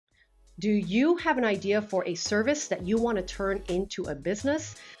Do you have an idea for a service that you want to turn into a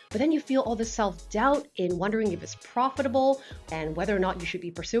business, but then you feel all this self-doubt in wondering if it's profitable and whether or not you should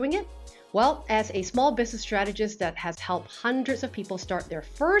be pursuing it? Well, as a small business strategist that has helped hundreds of people start their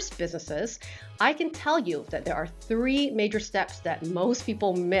first businesses, I can tell you that there are three major steps that most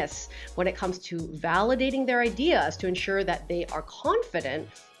people miss when it comes to validating their ideas to ensure that they are confident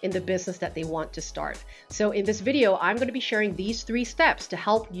in the business that they want to start. So in this video, I'm going to be sharing these three steps to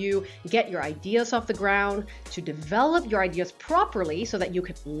help you get your ideas off the ground, to develop your ideas properly so that you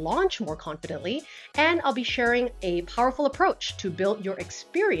can launch more confidently. And I'll be sharing a powerful approach to build your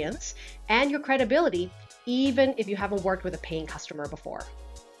experience and your credibility, even if you haven't worked with a paying customer before.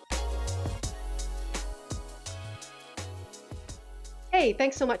 Hey,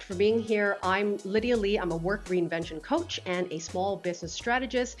 thanks so much for being here. I'm Lydia Lee. I'm a work reinvention coach and a small business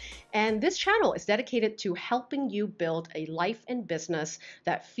strategist. And this channel is dedicated to helping you build a life and business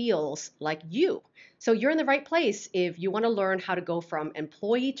that feels like you. So you're in the right place if you want to learn how to go from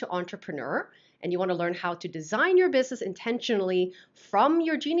employee to entrepreneur, and you want to learn how to design your business intentionally from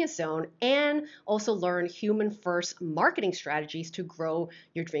your genius zone, and also learn human-first marketing strategies to grow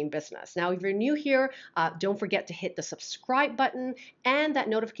your dream business. Now, if you're new here, don't forget to hit the subscribe button and that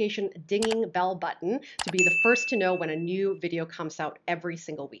notification dinging bell button to be the first to know when a new video comes out every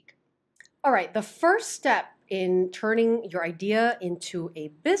single week. All right, the first step in turning your idea into a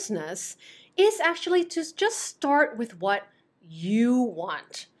business is actually to just start with what you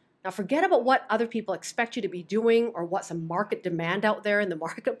want. Now, forget about what other people expect you to be doing or what's a market demand out there in the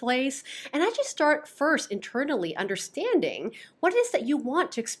marketplace. And actually start first internally understanding what it is that you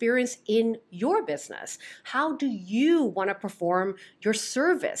want to experience in your business. How do you want to perform your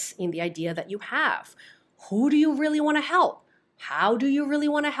service in the idea that you have? Who do you really want to help? How do you really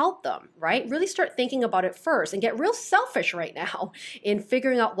want to help them, right? Really start thinking about it first and get real selfish right now in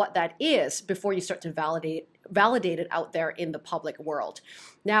figuring out what that is before you start to validate it out there in the public world.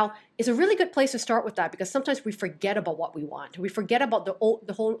 Now, it's a really good place to start with that because sometimes we forget about what we want. We forget about the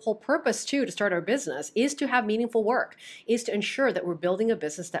whole purpose too to start our business is to have meaningful work, is to ensure that we're building a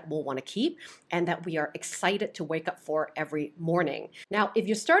business that we'll want to keep and that we are excited to wake up for every morning. Now, if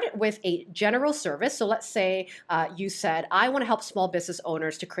you started with a general service, so let's say you said, I want to help small business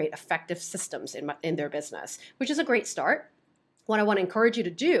owners to create effective systems in their business, which is a great start. What I want to encourage you to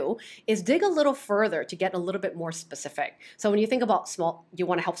do is dig a little further to get a little bit more specific. So when you think about you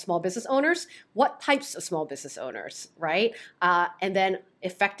want to help small business owners, what types of small business owners, right? And then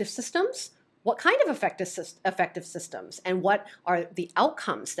effective systems. What kind of effective systems and what are the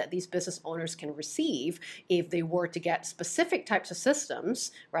outcomes that these business owners can receive if they were to get specific types of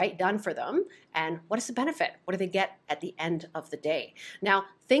systems, right, done for them? And what is the benefit? What do they get at the end of the day? Now,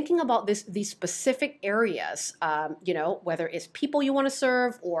 thinking about these specific areas, whether it's people you want to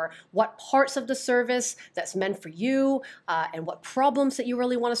serve or what parts of the service that's meant for you and what problems that you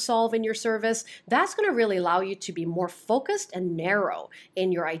really want to solve in your service, that's going to really allow you to be more focused and narrow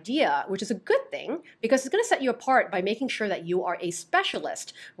in your idea, which is a good thing because it's going to set you apart by making sure that you are a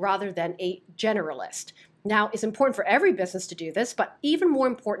specialist rather than a generalist. Now, it's important for every business to do this, but even more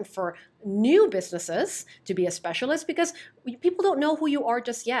important for new businesses to be a specialist because people don't know who you are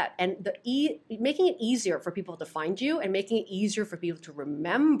just yet. And making it easier for people to find you and making it easier for people to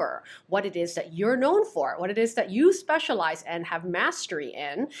remember what it is that you're known for, what it is that you specialize and have mastery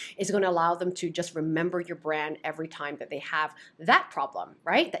in is going to allow them to just remember your brand every time that they have that problem,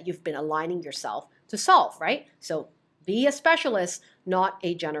 right? That you've been aligning yourself to solve, right? So be a specialist, not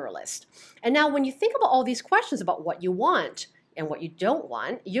a generalist. And now when you think about all these questions about what you want and what you don't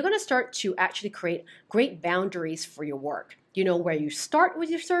want, you're going to start to actually create great boundaries for your work. You know where you start with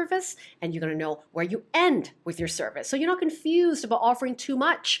your service and you're going to know where you end with your service. So you're not confused about offering too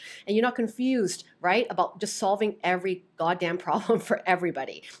much and you're not confused, right, about just solving every goddamn problem for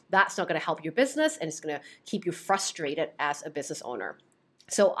everybody. That's not going to help your business and it's going to keep you frustrated as a business owner.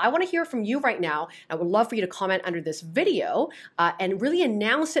 So I want to hear from you right now. I would love for you to comment under this video and really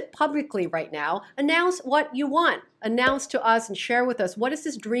announce it publicly right now. Announce what you want. Announce to us and share with us what is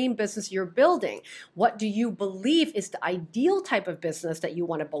this dream business you're building? What do you believe is the ideal type of business that you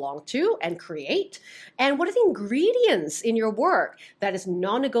want to belong to and create? And what are the ingredients in your work that is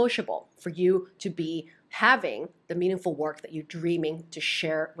non-negotiable for you to be having the meaningful work that you're dreaming to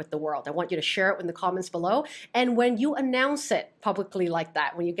share with the world? I want you to share it in the comments below. And when you announce it publicly like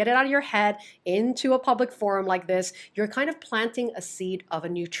that, when you get it out of your head into a public forum like this, you're kind of planting a seed of a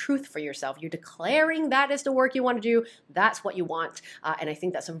new truth for yourself. You're declaring that is the work you want to do. That's what you want. And I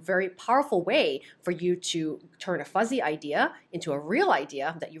think that's a very powerful way for you to turn a fuzzy idea into a real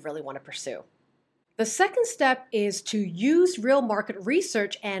idea that you really want to pursue. The second step is to use real market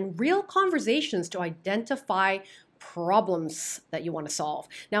research and real conversations to identify problems that you want to solve.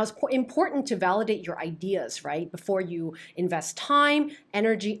 Now, it's important to validate your ideas, right, before you invest time,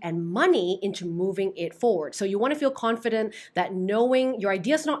 energy, and money into moving it forward. So you want to feel confident that knowing your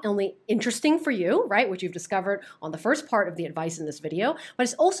idea is not only interesting for you, right, which you've discovered on the first part of the advice in this video, but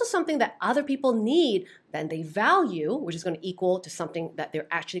it's also something that other people need, then they value, which is going to equal to something that they're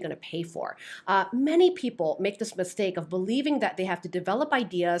actually going to pay for. Many people make this mistake of believing that they have to develop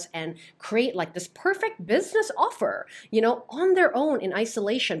ideas and create like this perfect business offer, on their own in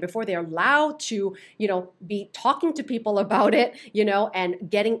isolation before they're allowed to, be talking to people about it, and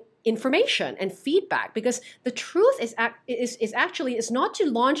getting information and feedback. Because the truth is actually not to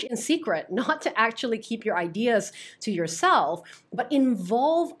launch in secret, not to actually keep your ideas to yourself, but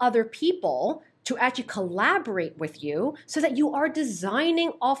involve other people to actually collaborate with you so that you are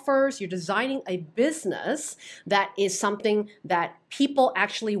designing offers, you're designing a business that is something that people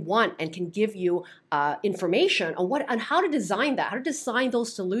actually want and can give you information on how to design that, how to design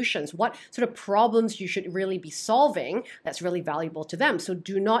those solutions, what sort of problems you should really be solving that's really valuable to them. So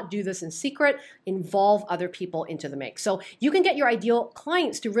do not do this in secret, involve other people into the mix. So you can get your ideal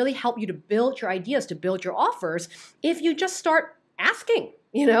clients to really help you to build your ideas, to build your offers, if you just start asking.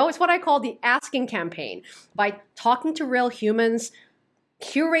 It's what I call the asking campaign. By talking to real humans,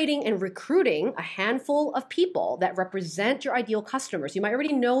 curating and recruiting a handful of people that represent your ideal customers. You might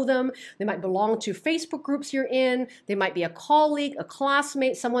already know them. They might belong to Facebook groups you're in. They might be a colleague, a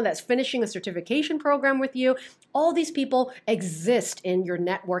classmate, someone that's finishing a certification program with you. All these people exist in your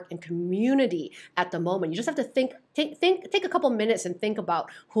network and community at the moment. You just have to take a couple minutes and think about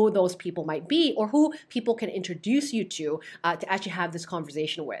who those people might be or who people can introduce you to actually have this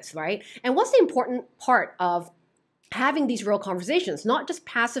conversation with, right? And what's the important part of having these real conversations, not just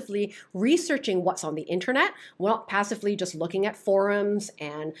passively researching what's on the internet, not passively just looking at forums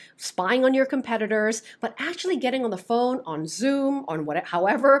and spying on your competitors, but actually getting on the phone, on Zoom, on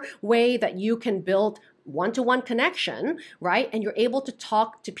however way that you can build one-to-one connection, right? And you're able to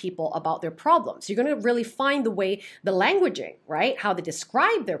talk to people about their problems. You're going to really find the languaging, right? How they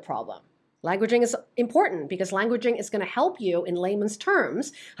describe their problem. Languaging is important because languaging is going to help you in layman's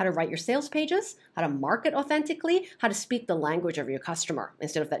terms how to write your sales pages, how to market authentically, how to speak the language of your customer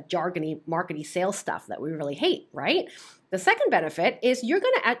instead of that jargony, markety sales stuff that we really hate, right? The second benefit is you're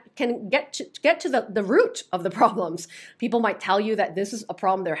going to can get to the root of the problems. People might tell you that this is a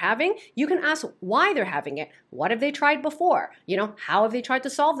problem they're having. You can ask why they're having it. What have they tried before? How have they tried to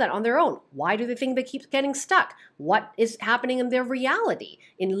solve that on their own? Why do they think they keep getting stuck? What is happening in their reality,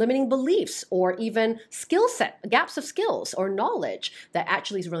 in limiting beliefs, or even skill set, gaps of skills or knowledge that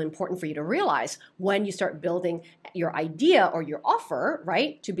actually is really important for you to realize when you start building your idea or your offer,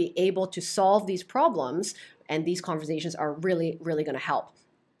 right, to be able to solve these problems. And these conversations are really, really going to help.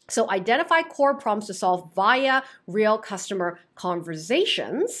 So identify core problems to solve via real customer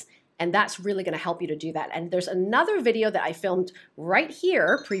conversations. And that's really going to help you to do that. And there's another video that I filmed right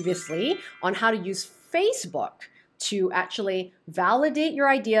here previously on how to use Facebook to actually validate your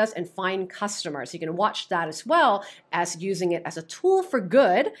ideas and find customers. You can watch that as well as using it as a tool for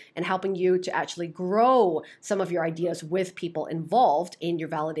good and helping you to actually grow some of your ideas with people involved in your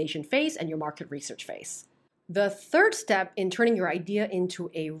validation phase and your market research phase. The third step in turning your idea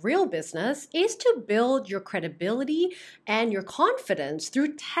into a real business is to build your credibility and your confidence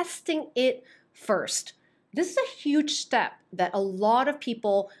through testing it first. This is a huge step that a lot of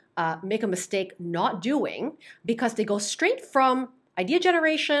people make a mistake not doing because they go straight from idea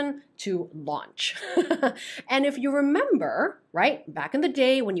generation to launch. And if you remember, right, back in the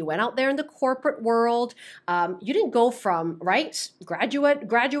day when you went out there in the corporate world, you didn't go from, right,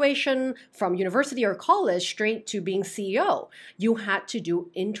 graduation from university or college straight to being CEO. You had to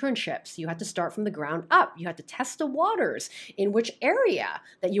do internships. You had to start from the ground up. You had to test the waters in which area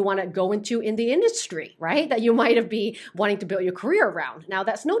that you want to go into in the industry, right, that you might have been wanting to build your career around. Now,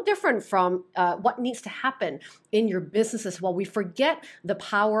 that's no different from what needs to happen in your business as well. We forget the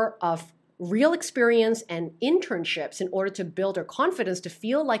power of real experience and internships in order to build our confidence, to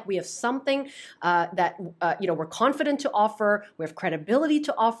feel like we have something that we're confident to offer, we have credibility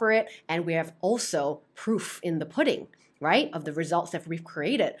to offer it, and we have also proof in the pudding, right, of the results that we've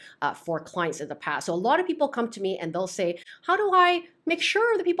created for clients in the past. So a lot of people come to me and they'll say, how do I make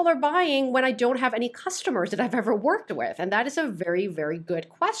sure that people are buying when I don't have any customers that I've ever worked with? And that is a very, very good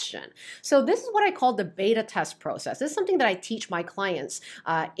question. So this is what I call the beta test process. This is something that I teach my clients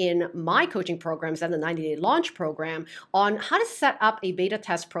in my coaching programs and the 90-day launch program on how to set up a beta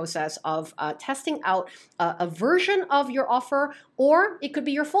test process of testing out a version of your offer, or it could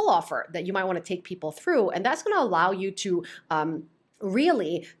be your full offer that you might want to take people through. And that's going to allow you to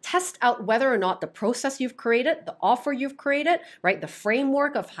really test out whether or not the process you've created, the offer you've created, right, the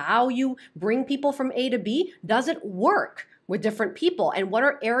framework of how you bring people from A to B, does it work with different people? And what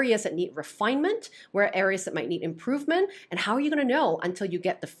are areas that need refinement? Where are areas that might need improvement? And how are you going to know until you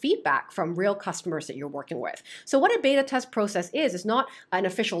get the feedback from real customers that you're working with? So what a beta test process is not an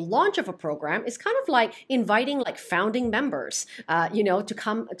official launch of a program. It's kind of like inviting like founding members, to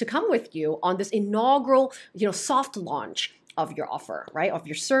come with you on this inaugural, soft launch of your offer, right? Of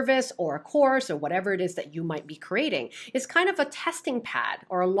your service or a course or whatever it is that you might be creating. It's kind of a testing pad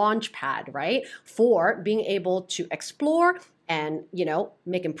or a launch pad, right? For being able to explore and,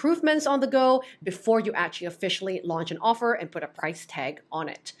 make improvements on the go before you actually officially launch an offer and put a price tag on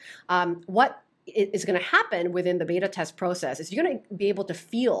it. What is going to happen within the beta test process is you're going to be able to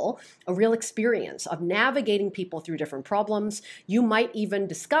feel a real experience of navigating people through different problems. You might even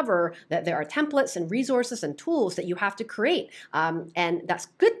discover that there are templates and resources and tools that you have to create. And that's a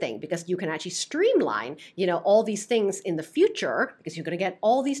good thing because you can actually streamline, all these things in the future because you're going to get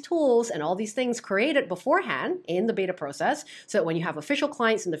all these tools and all these things created beforehand in the beta process. So that when you have official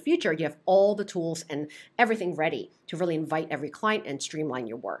clients in the future, you have all the tools and everything ready to really invite every client and streamline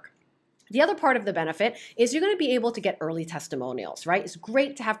your work. The other part of the benefit is you're going to be able to get early testimonials, right? It's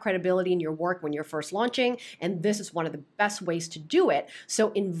great to have credibility in your work when you're first launching, and this is one of the best ways to do it.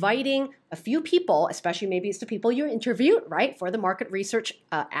 So inviting a few people, especially maybe it's the people you interviewed, right, for the market research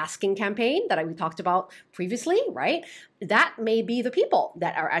asking campaign that we talked about previously, right? That may be the people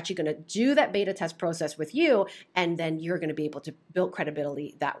that are actually going to do that beta test process with you, and then you're going to be able to build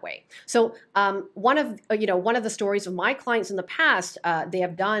credibility that way. So one of the stories of my clients in the past, they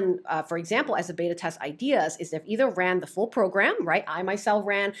have done, for example, as a beta test ideas, is they've either ran the full program, right? I myself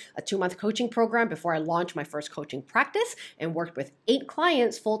ran a 2-month coaching program before I launched my first coaching practice and worked with 8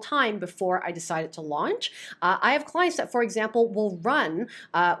 clients full time before I decided to launch. I have clients that, for example, will run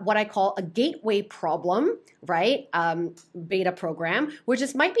what I call a gateway problem, right? Beta program, which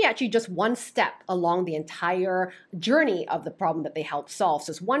might be actually just one step along the entire journey of the problem that they help solve. So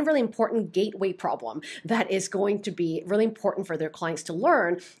it's one really important gateway problem that is going to be really important for their clients to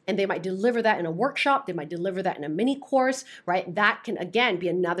learn. And they might deliver that in a workshop. They might deliver that in a mini course, right? That can, again, be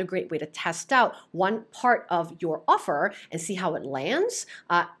another great way to test out one part of your offer and see how it lands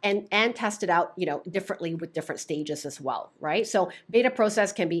and test it out, differently with different stages as well, right? So beta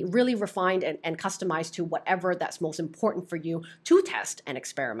process can be really refined and customized to whatever that's most important for you to test and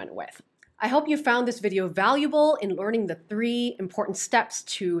experiment with. I hope you found this video valuable in learning the 3 important steps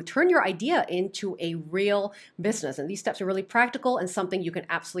to turn your idea into a real business. And these steps are really practical and something you can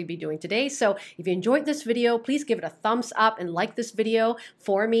absolutely be doing today. So if you enjoyed this video, please give it a thumbs up and like this video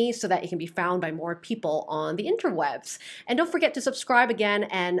for me so that it can be found by more people on the interwebs. And don't forget to subscribe again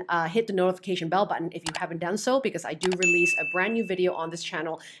and hit the notification bell button if you haven't done so, because I do release a brand new video on this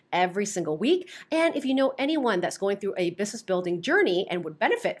channel every single week. And if you know anyone that's going through a business building journey and would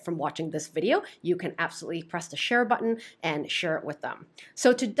benefit from watching this video, you can absolutely press the share button and share it with them.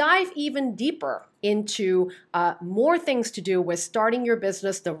 So to dive even deeper into more things to do with starting your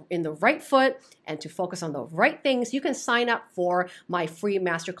business in the right foot and to focus on the right things, you can sign up for my free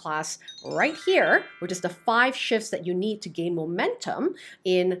masterclass right here, which is the 5 shifts that you need to gain momentum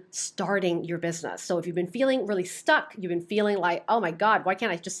in starting your business. So if you've been feeling really stuck, you've been feeling like, oh my God, why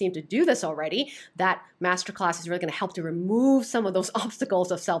can't I just seem to do this already? That masterclass is really going to help to remove some of those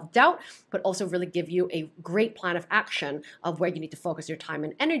obstacles of self-doubt, but also really give you a great plan of action of where you need to focus your time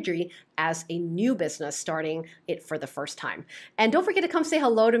and energy as a new business starting it for the first time. And don't forget to come say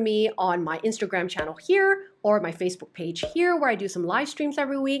hello to me on my Instagram channel here or my Facebook page here, where I do some live streams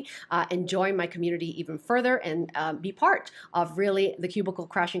every week, and join my community even further and be part of really the Cubicle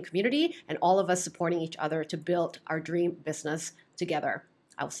Crashing community and all of us supporting each other to build our dream business together.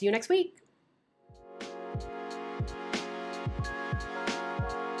 I'll see you next week.